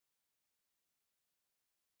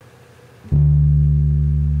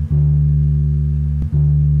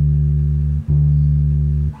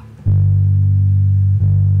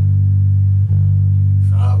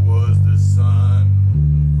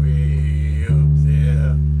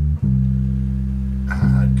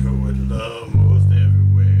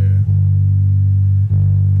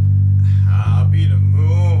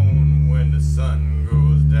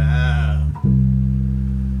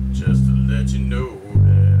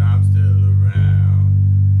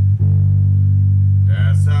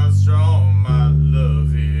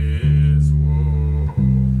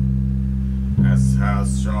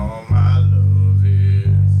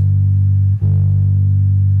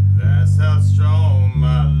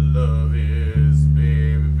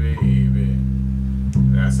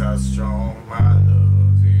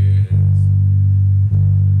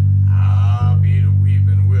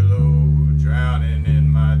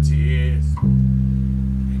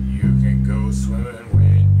go swimming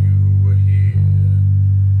when you were here.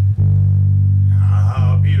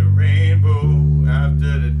 I'll be the rainbow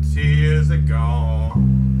after the tears are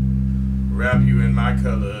gone. Wrap you in my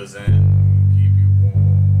colors and keep you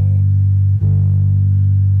warm.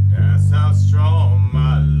 That's how strong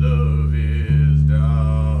my love is,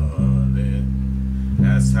 darling.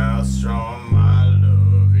 That's how strong my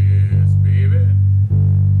love is, baby.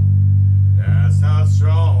 That's how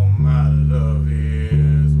strong my love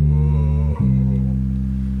is. Whoa.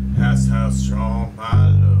 That's how strong my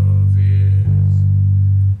love is.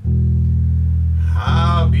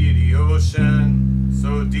 I'll be the ocean,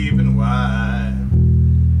 so deep and wide,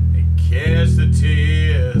 and catch the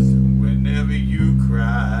tears whenever you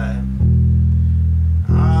cry.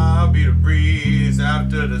 I'll be the breeze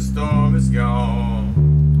after the storm is gone,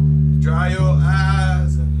 to dry your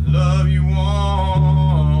eyes and love you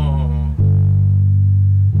on.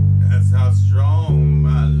 That's how strong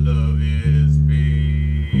my love is,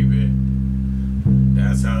 baby.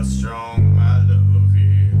 That's how strong my love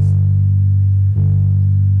is.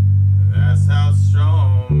 That's how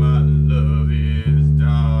strong my love is,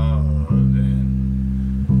 darling.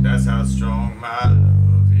 That's how strong my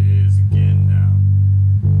love is again now.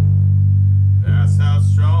 That's how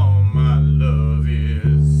strong my love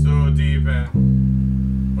is, so deep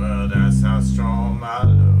and, well, that's how strong my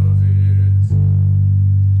love is.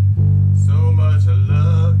 So much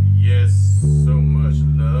love, yes, so much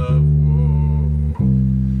love, whoa.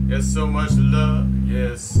 Yes, so much love,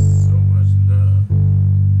 yes, so much love.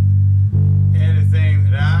 Anything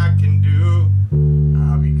that I can do,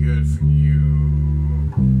 I'll be good for you.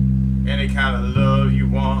 Any kind of love you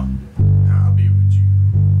want, I'll be with you.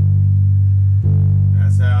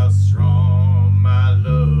 That's how strong my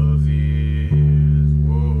love is,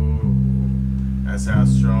 whoa. That's how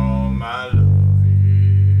strong my love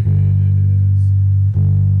is.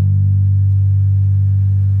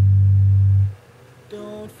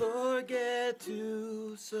 Don't forget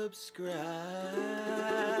to subscribe.